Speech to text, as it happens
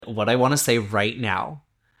what I want to say right now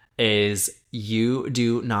is you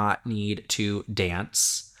do not need to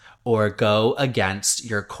dance or go against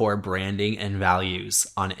your core branding and values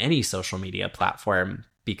on any social media platform,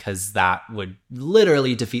 because that would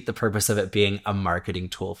literally defeat the purpose of it being a marketing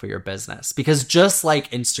tool for your business. Because just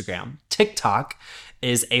like Instagram, TikTok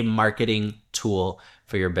is a marketing tool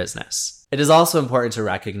for your business. It is also important to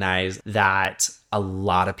recognize that a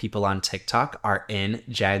lot of people on TikTok are in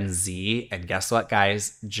Gen Z. And guess what,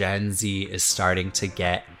 guys? Gen Z is starting to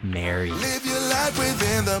get married. Live your life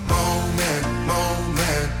within the moment.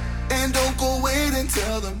 And don't go wait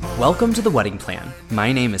until the moment. Welcome to The Wedding Plan.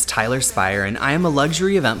 My name is Tyler Spire, and I am a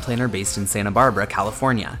luxury event planner based in Santa Barbara,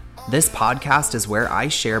 California. This podcast is where I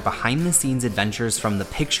share behind-the-scenes adventures from the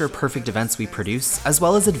picture-perfect events we produce, as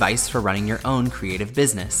well as advice for running your own creative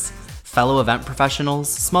business. Fellow event professionals,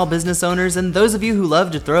 small business owners, and those of you who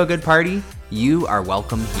love to throw a good party, you are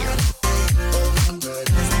welcome here.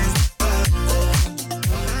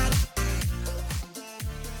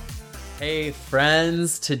 Hey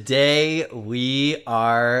friends, today we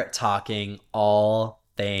are talking all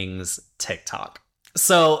things TikTok.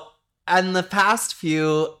 So in the past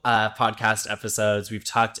few podcast episodes, we've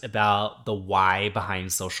talked about the why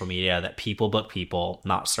behind social media, that people book people,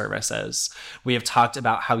 not services. We have talked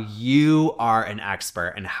about how you are an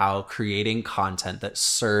expert and how creating content that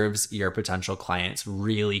serves your potential clients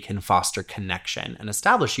really can foster connection and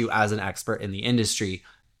establish you as an expert in the industry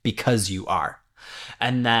because you are.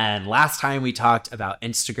 And then last time we talked about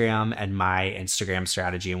Instagram and my Instagram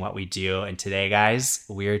strategy and what we do. And today, guys,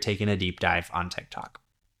 we're taking a deep dive on TikTok.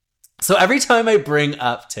 So every time I bring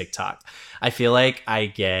up TikTok, I feel like I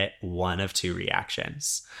get one of two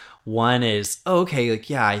reactions. One is, oh, okay, like,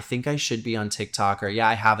 yeah, I think I should be on TikTok, or yeah,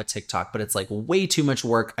 I have a TikTok, but it's like way too much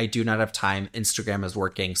work. I do not have time. Instagram is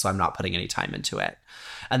working, so I'm not putting any time into it.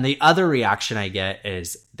 And the other reaction I get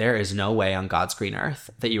is, there is no way on God's green earth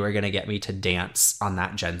that you are going to get me to dance on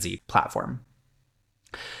that Gen Z platform.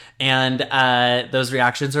 And those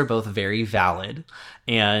reactions are both very valid.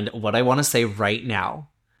 And what I want to say right now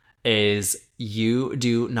is you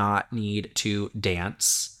do not need to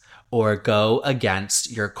dance or go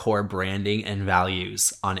against your core branding and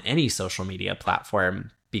values on any social media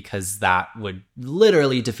platform, because that would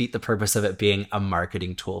literally defeat the purpose of it being a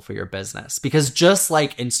marketing tool for your business. Because just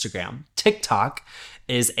like Instagram, TikTok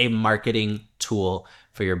is a marketing tool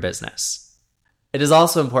for your business. It is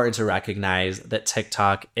also important to recognize that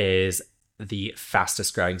TikTok is the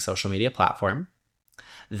fastest growing social media platform,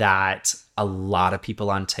 that a lot of people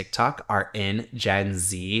on TikTok are in Gen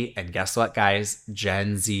Z. And guess what, guys?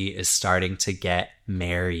 Gen Z is starting to get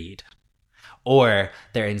married. Or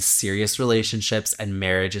they're in serious relationships, and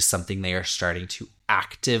marriage is something they are starting to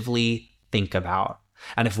actively think about.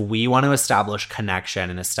 And if we want to establish connection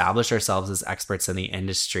and establish ourselves as experts in the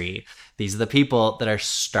industry, these are the people that are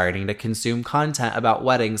starting to consume content about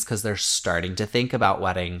weddings because they're starting to think about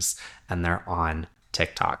weddings, and they're on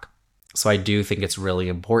TikTok. So I do think it's really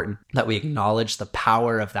important that we acknowledge the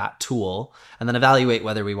power of that tool and then evaluate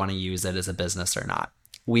whether we want to use it as a business or not.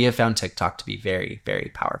 We have found TikTok to be very,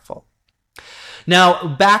 very powerful.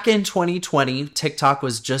 Now, back in 2020, TikTok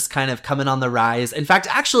was just kind of coming on the rise. In fact,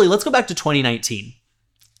 actually, let's go back to 2019.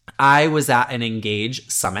 I was at an Engage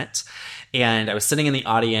summit, and I was sitting in the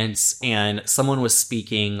audience, and someone was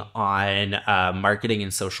speaking on marketing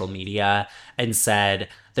and social media and said,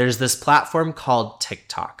 there's this platform called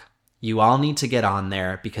TikTok. You all need to get on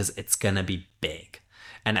there because it's going to be big.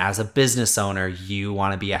 And as a business owner, you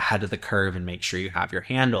want to be ahead of the curve and make sure you have your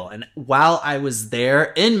handle. And while I was there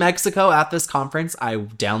in Mexico at this conference, I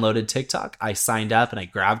downloaded TikTok. I signed up and I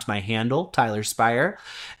grabbed my handle, Tyler Spire,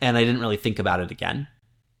 and I didn't really think about it again.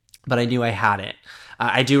 But I knew I had it.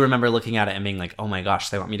 I do remember looking at it and being like, oh my gosh,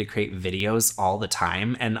 they want me to create videos all the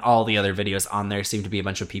time. And all the other videos on there seem to be a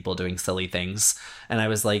bunch of people doing silly things. And I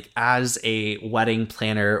was like, as a wedding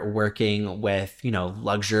planner working with,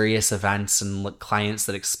 luxurious events and clients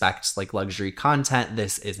that expect like luxury content,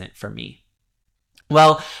 this isn't for me.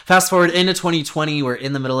 Well, fast forward into 2020, we're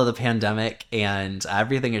in the middle of the pandemic and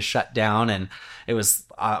everything is shut down, and it was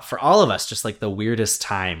for all of us just like the weirdest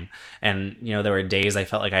time. And there were days I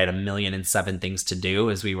felt like I had 1,000,007 things to do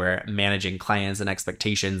as we were managing clients and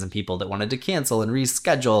expectations and people that wanted to cancel and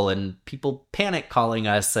reschedule and people panic calling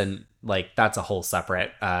us, and like that's a whole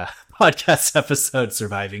separate podcast episode,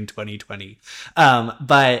 surviving 2020.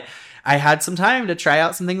 But I had some time to try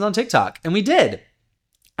out some things on TikTok, and we did.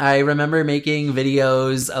 I remember making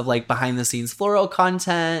videos of like behind the scenes floral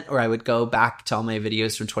content, or I would go back to all my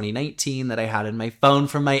videos from 2019 that I had in my phone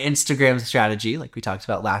from my Instagram strategy, like we talked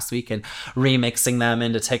about last week, and remixing them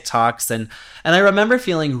into TikToks. And I remember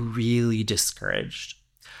feeling really discouraged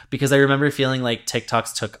because I remember feeling like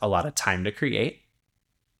TikToks took a lot of time to create.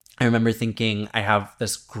 I remember thinking I have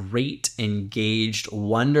this great, engaged,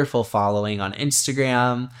 wonderful following on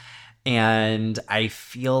Instagram. And I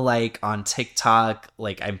feel like on TikTok,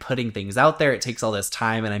 like I'm putting things out there. It takes all this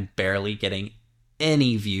time and I'm barely getting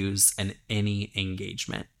any views and any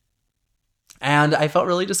engagement. And I felt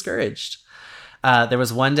really discouraged. There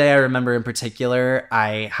was one day I remember in particular,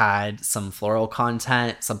 I had some floral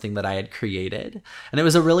content, something that I had created. And it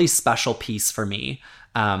was a really special piece for me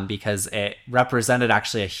because it represented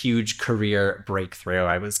actually a huge career breakthrough.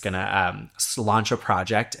 I was going to launch a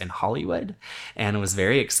project in Hollywood and was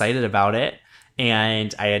very excited about it.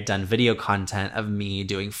 And I had done video content of me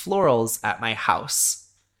doing florals at my house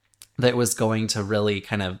that was going to really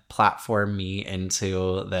kind of platform me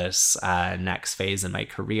into this next phase in my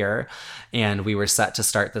career. And we were set to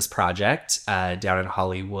start this project down in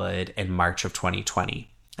Hollywood in March of 2020.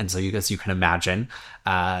 And so as you can imagine,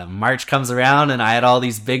 March comes around and I had all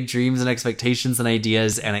these big dreams and expectations and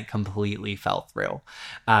ideas, and it completely fell through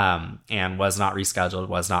and was not rescheduled,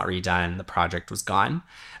 was not redone. The project was gone.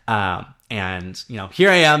 And, here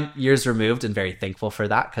I am years removed and very thankful for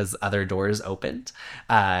that because other doors opened.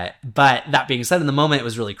 But that being said, in the moment, it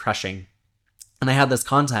was really crushing. And I had this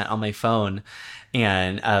content on my phone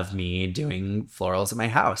and of me doing florals at my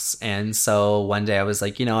house. And so one day I was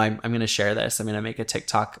like, I'm going to share this. I'm going to make a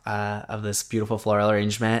TikTok of this beautiful floral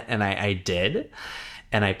arrangement. And I did.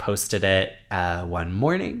 And I posted it one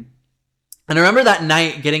morning. And I remember that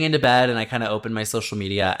night getting into bed and I kind of opened my social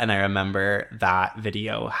media and I remember that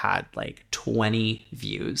video had like 20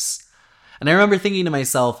 views. And I remember thinking to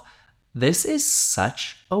myself, this is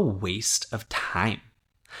such a waste of time.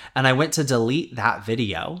 And I went to delete that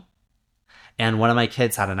video and one of my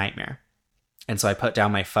kids had a nightmare. And so I put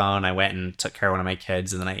down my phone, I went and took care of one of my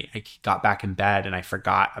kids, and then I got back in bed and I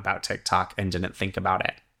forgot about TikTok and didn't think about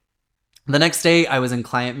it. The next day, I was in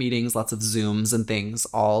client meetings, lots of Zooms and things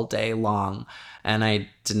all day long, and I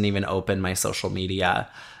didn't even open my social media,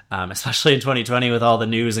 especially in 2020 with all the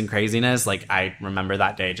news and craziness. Like, I remember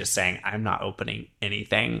that day just saying, I'm not opening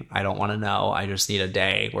anything. I don't want to know. I just need a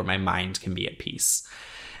day where my mind can be at peace.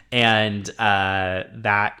 And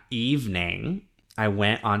that evening, I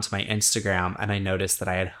went onto my Instagram and I noticed that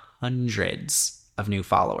I had hundreds of new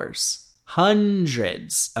followers.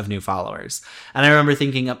 Hundreds of new followers. And I remember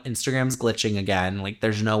thinking, Instagram's glitching again. Like,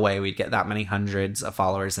 there's no way we'd get that many hundreds of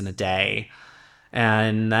followers in a day.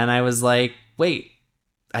 And then I was like, wait,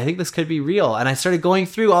 I think this could be real. And I started going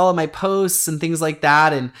through all of my posts and things like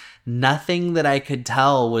that. And nothing that I could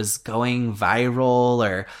tell was going viral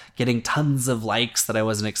or getting tons of likes that I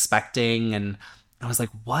wasn't expecting. And I was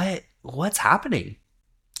like, what's happening?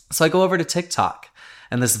 So I go over to TikTok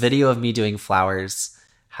and this video of me doing flowers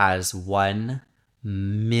has 1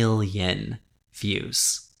 million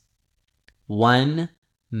views. 1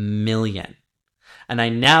 million. And I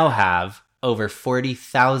now have over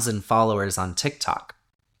 40,000 followers on TikTok.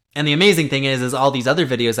 And the amazing thing is all these other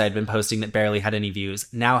videos I had been posting that barely had any views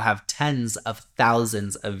now have tens of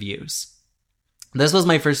thousands of views. This was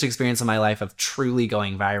my first experience in my life of truly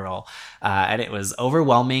going viral. And it was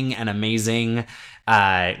overwhelming and amazing.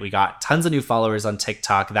 We got tons of new followers on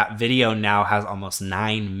TikTok. That video now has almost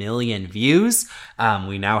 9 million views.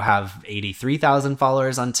 We now have 83,000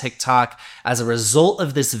 followers on TikTok. As a result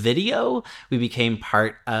of this video, we became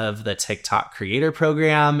part of the TikTok creator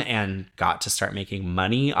program and got to start making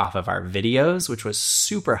money off of our videos, which was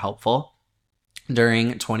super helpful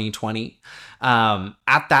during 2020.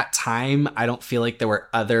 At that time, I don't feel like there were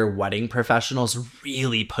other wedding professionals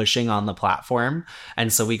really pushing on the platform.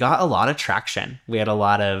 And so we got a lot of traction. We had a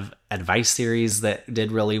lot of advice series that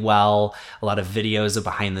did really well, a lot of videos of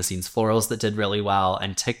behind the scenes florals that did really well.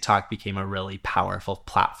 And TikTok became a really powerful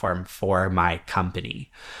platform for my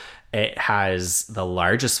company. It has the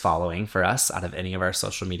largest following for us out of any of our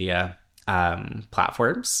social media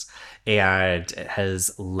platforms, and it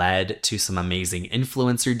has led to some amazing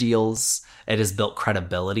influencer deals. It has built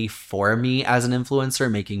credibility for me as an influencer,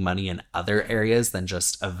 making money in other areas than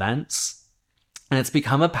just events. And it's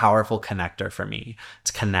become a powerful connector for me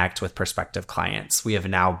to connect with prospective clients. We have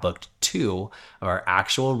now booked 2 of our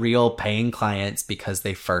actual real paying clients because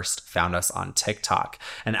they first found us on TikTok.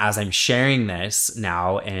 And as I'm sharing this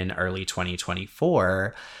now in early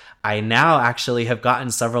 2024, I now actually have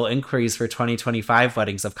gotten several inquiries for 2025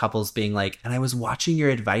 weddings of couples being like, and I was watching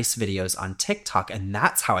your advice videos on TikTok and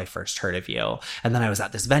that's how I first heard of you. And then I was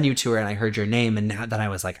at this venue tour and I heard your name and then I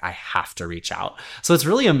was like, I have to reach out. So it's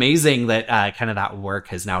really amazing that kind of that work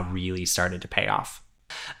has now really started to pay off.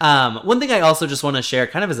 One thing I also just want to share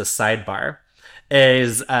kind of as a sidebar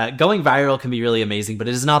is going viral can be really amazing, but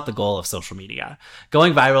it is not the goal of social media.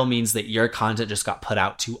 Going viral means that your content just got put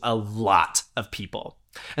out to a lot of people.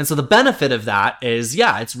 And so the benefit of that is,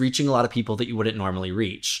 it's reaching a lot of people that you wouldn't normally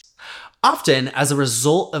reach. Often, as a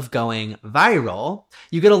result of going viral,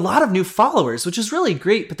 you get a lot of new followers, which is really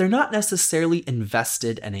great, but they're not necessarily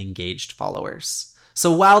invested and engaged followers.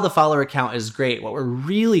 So while the follower count is great, what we're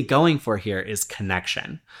really going for here is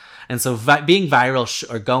connection. And so being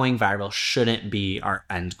viral or going viral shouldn't be our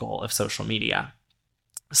end goal of social media.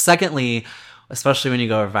 Secondly, especially when you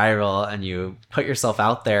go viral and you put yourself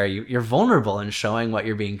out there, you're vulnerable in showing what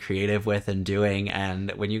you're being creative with and doing.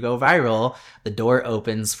 And when you go viral, the door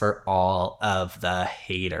opens for all of the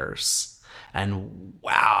haters. And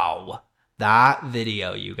wow, that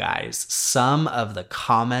video, you guys, some of the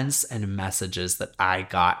comments and messages that I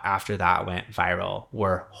got after that went viral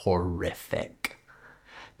were horrific.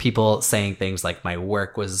 People saying things like my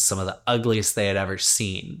work was some of the ugliest they had ever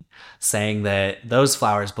seen, saying that those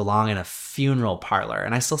flowers belong in a funeral parlor.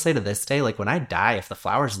 And I still say to this day, like when I die, if the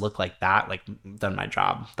flowers look like that, like done my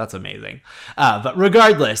job. That's amazing. But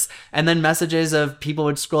regardless, and then messages of people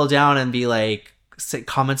would scroll down and be like, say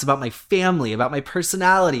comments about my family, about my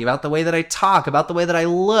personality, about the way that I talk, about the way that I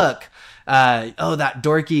look. That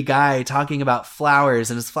dorky guy talking about flowers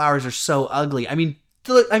and his flowers are so ugly. I mean,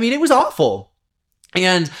 it was awful.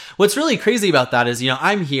 And what's really crazy about that is,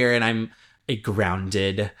 I'm here and I'm a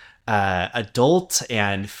grounded adult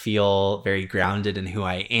and feel very grounded in who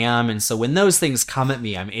I am. And so when those things come at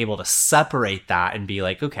me, I'm able to separate that and be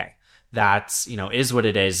like, okay, that's, is what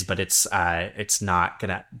it is, but it's not going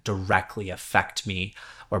to directly affect me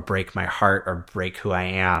or break my heart or break who I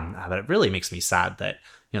am. But it really makes me sad that,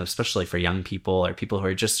 especially for young people or people who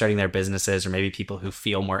are just starting their businesses or maybe people who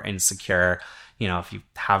feel more insecure, if you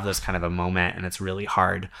have this kind of a moment and it's really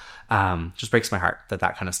hard, just breaks my heart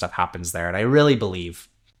that kind of stuff happens there. And I really believe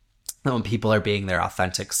that when people are being their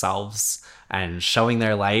authentic selves and showing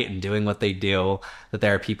their light and doing what they do, that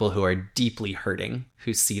there are people who are deeply hurting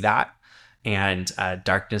who see that. And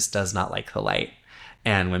darkness does not like the light.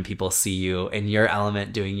 And when people see you in your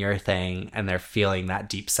element doing your thing and they're feeling that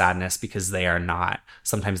deep sadness because they are not,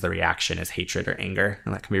 sometimes the reaction is hatred or anger,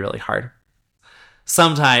 and that can be really hard.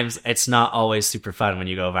 Sometimes it's not always super fun when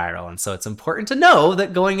you go viral. And so it's important to know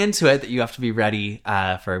that going into it, that you have to be ready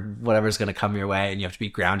for whatever's going to come your way, and you have to be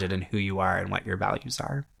grounded in who you are and what your values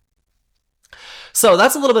are. So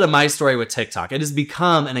that's a little bit of my story with TikTok. It has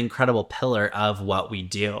become an incredible pillar of what we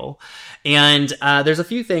do. And there's a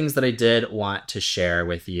few things that I did want to share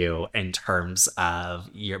with you in terms of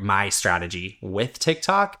my strategy with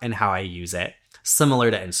TikTok and how I use it,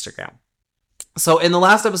 similar to Instagram. So in the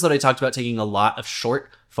last episode, I talked about taking a lot of short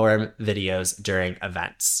form videos during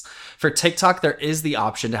events. For TikTok, there is the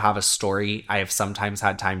option to have a story. I have sometimes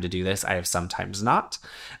had time to do this. I have sometimes not.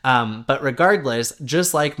 But regardless,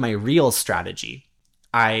 just like my Reel strategy,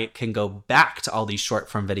 I can go back to all these short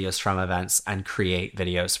form videos from events and create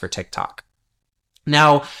videos for TikTok.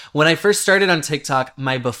 Now, when I first started on TikTok,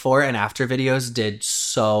 my before and after videos did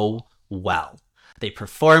so well. They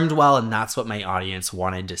performed well, and that's what my audience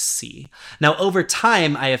wanted to see. Now, over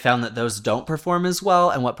time, I have found that those don't perform as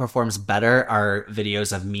well, and what performs better are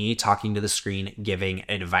videos of me talking to the screen, giving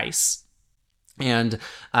advice. And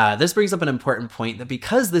this brings up an important point that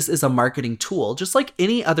because this is a marketing tool, just like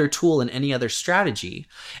any other tool and any other strategy,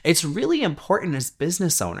 it's really important as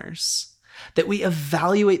business owners that we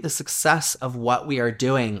evaluate the success of what we are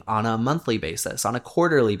doing on a monthly basis, on a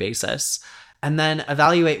quarterly basis, and then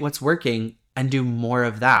evaluate what's working and do more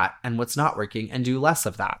of that, and what's not working and do less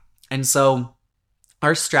of that. And so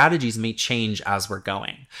our strategies may change as we're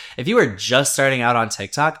going. If you are just starting out on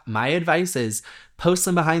TikTok, my advice is post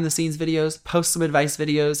some behind the scenes videos, post some advice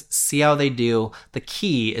videos, see how they do. The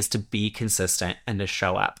key is to be consistent and to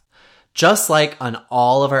show up. Just like on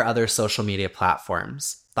all of our other social media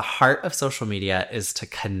platforms, the heart of social media is to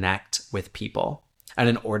connect with people. And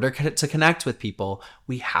in order to connect with people,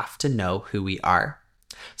 we have to know who we are.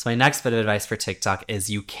 So my next bit of advice for TikTok is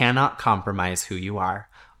you cannot compromise who you are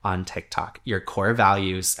on TikTok. Your core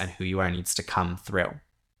values and who you are needs to come through.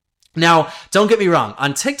 Now, don't get me wrong.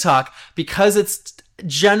 On TikTok, because it's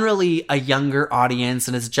generally a younger audience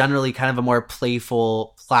and it's generally kind of a more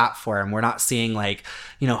playful platform, we're not seeing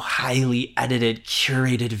highly edited,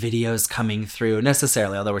 curated videos coming through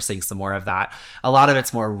necessarily, although we're seeing some more of that. A lot of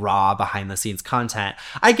it's more raw behind the scenes content.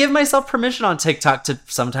 I give myself permission on TikTok to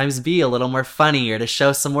sometimes be a little more funny or to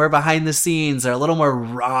show some more behind the scenes or a little more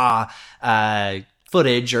raw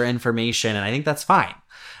footage or information. And I think that's fine.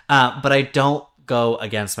 But I don't go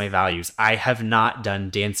against my values. I have not done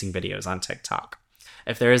dancing videos on TikTok.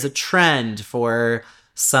 If there is a trend for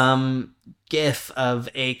some GIF of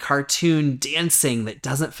a cartoon dancing that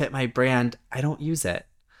doesn't fit my brand, I don't use it.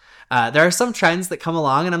 There are some trends that come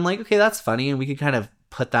along and I'm like, okay, that's funny. And we can kind of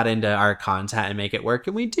put that into our content and make it work.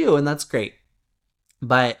 And we do. And that's great.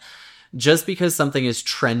 But just because something is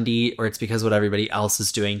trendy or it's because what everybody else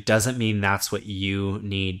is doing doesn't mean that's what you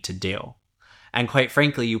need to do. And quite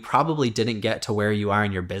frankly, you probably didn't get to where you are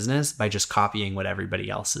in your business by just copying what everybody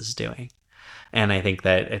else is doing. And I think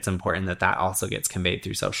that it's important that that also gets conveyed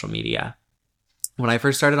through social media. When I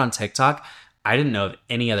first started on TikTok, I didn't know of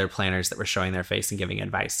any other planners that were showing their face and giving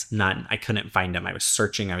advice. None. I couldn't find them. I was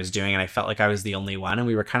searching, I was doing, and I felt like I was the only one. And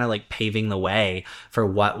we were kind of like paving the way for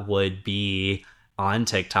what would be on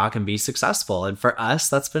TikTok and be successful. And for us,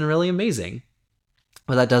 that's been really amazing.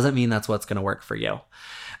 But that doesn't mean that's what's going to work for you.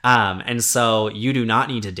 And so you do not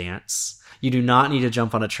need to dance. You do not need to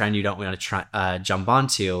jump on a trend you don't want to jump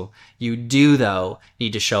onto. You do, though,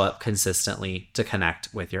 need to show up consistently to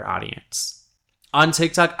connect with your audience. On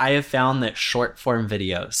TikTok, I have found that short form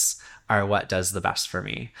videos are what does the best for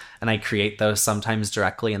me. And I create those sometimes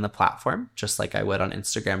directly in the platform, just like I would on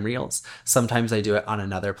Instagram Reels. Sometimes I do it on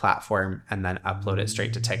another platform and then upload it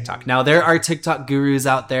straight to TikTok. Now, there are TikTok gurus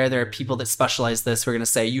out there. There are people that specialize this. We're going to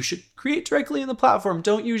say you should create directly in the platform.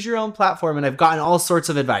 Don't use your own platform. And I've gotten all sorts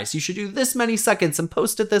of advice. You should do this many seconds and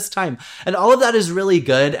post at this time. And all of that is really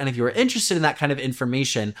good. And if you are interested in that kind of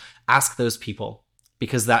information, ask those people,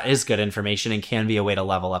 because that is good information and can be a way to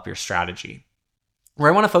level up your strategy. Where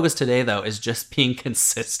I want to focus today, though, is just being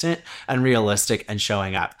consistent and realistic and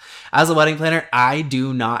showing up. As a wedding planner, I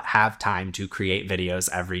do not have time to create videos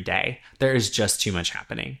every day. There is just too much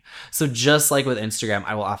happening. So just like with Instagram,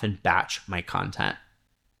 I will often batch my content.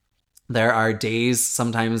 There are days,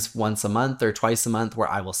 sometimes once a month or twice a month, where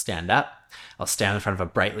I will stand up. I'll stand in front of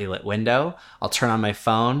a brightly lit window. I'll turn on my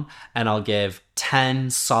phone and I'll give 10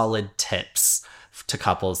 solid tips to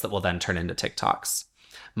couples that will then turn into TikToks.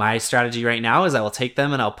 My strategy right now is I will take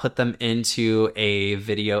them and I'll put them into a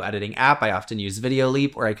video editing app. I often use Video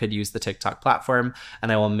Leap, or I could use the TikTok platform,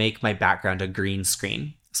 and I will make my background a green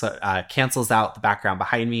screen. So it cancels out the background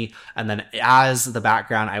behind me. And then as the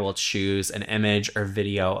background, I will choose an image or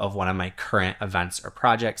video of one of my current events or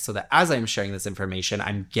projects so that as I'm sharing this information,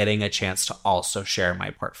 I'm getting a chance to also share my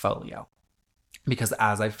portfolio. Because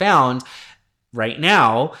as I found, right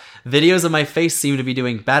now, videos of my face seem to be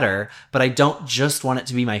doing better, but I don't just want it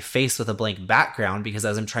to be my face with a blank background, because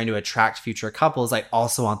as I'm trying to attract future couples, I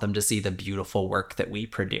also want them to see the beautiful work that we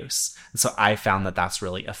produce. And so I found that that's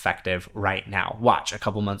really effective right now. Watch, a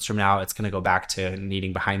couple months from now, it's going to go back to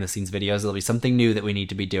needing behind the scenes videos. There'll be something new that we need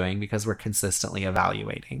to be doing because we're consistently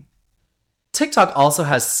evaluating. TikTok also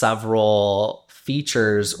has several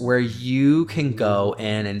features where you can go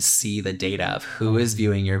in and see the data of who is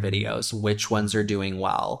viewing your videos, which ones are doing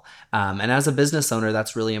well. And as a business owner,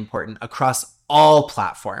 that's really important across all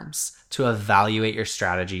platforms to evaluate your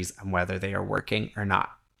strategies and whether they are working or not.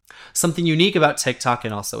 Something unique about TikTok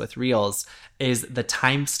and also with Reels is the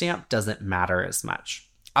timestamp doesn't matter as much.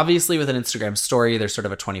 Obviously, with an Instagram story, there's sort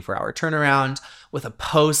of a 24-hour turnaround. With a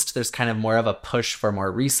post, there's kind of more of a push for more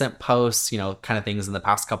recent posts, kind of things in the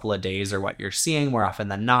past couple of days or what you're seeing more often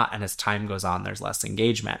than not. And as time goes on, there's less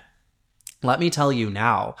engagement. Let me tell you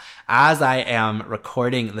now, as I am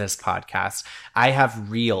recording this podcast, I have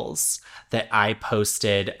Reels that I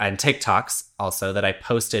posted, and TikToks also, that I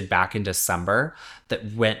posted back in December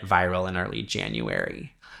that went viral in early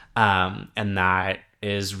January. And that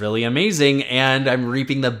is really amazing, and I'm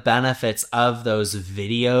reaping the benefits of those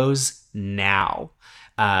videos now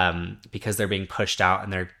because they're being pushed out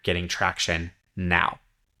and they're getting traction now.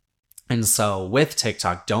 And so with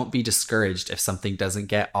TikTok, don't be discouraged if something doesn't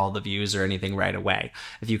get all the views or anything right away.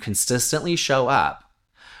 If you consistently show up,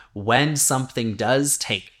 when something does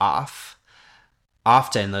take off,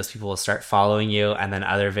 often those people will start following you, and then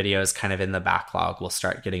other videos kind of in the backlog will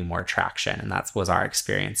start getting more traction. And that was our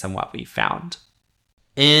experience and what we found.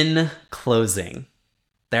 In closing,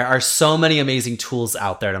 there are so many amazing tools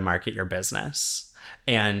out there to market your business.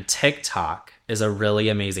 And TikTok is a really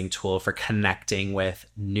amazing tool for connecting with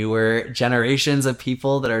newer generations of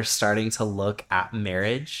people that are starting to look at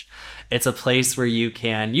marriage. It's a place where you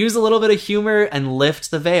can use a little bit of humor and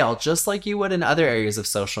lift the veil, just like you would in other areas of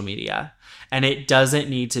social media. And it doesn't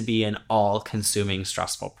need to be an all-consuming,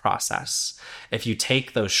 stressful process. If you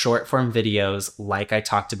take those short-form videos, like I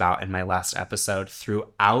talked about in my last episode,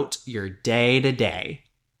 throughout your day-to-day,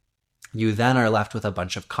 you then are left with a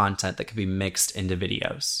bunch of content that can be mixed into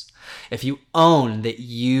videos. If you own that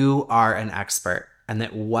you are an expert and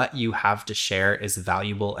that what you have to share is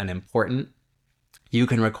valuable and important, You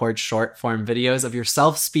can record short form videos of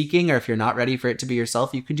yourself speaking, or if you're not ready for it to be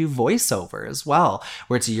yourself, you can do voiceover as well,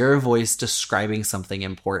 where it's your voice describing something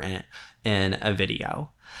important in a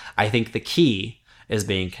video. I think the key is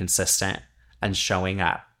being consistent and showing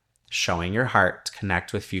up, showing your heart to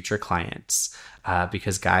connect with future clients.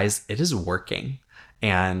 Because guys, it is working.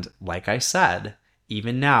 And like I said,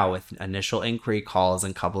 even now with initial inquiry calls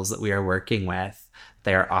and couples that we are working with,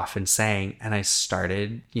 they are often saying, and I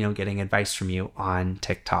started, getting advice from you on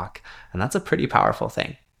TikTok. And that's a pretty powerful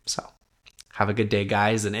thing. So have a good day,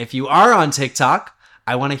 guys. And if you are on TikTok,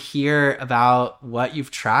 I want to hear about what you've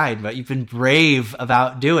tried, what you've been brave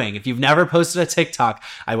about doing. If you've never posted a TikTok,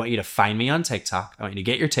 I want you to find me on TikTok. I want you to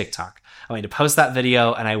get your TikTok. I want you to post that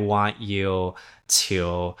video, and I want you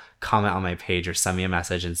to comment on my page or send me a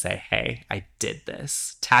message and say, hey, I did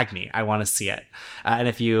this. Tag me. I want to see it. And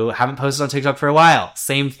if you haven't posted on TikTok for a while,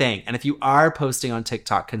 same thing. And if you are posting on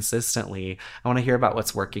TikTok consistently, I want to hear about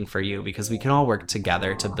what's working for you, because we can all work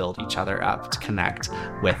together to build each other up, to connect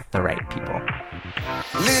with the right people.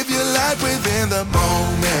 Live your life within the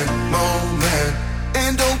moment.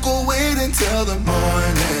 And don't go wait until the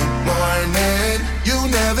morning. You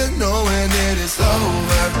never know when it is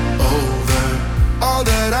over. All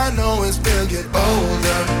that I know is we'll get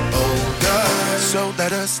older. So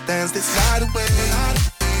let us dance this night away.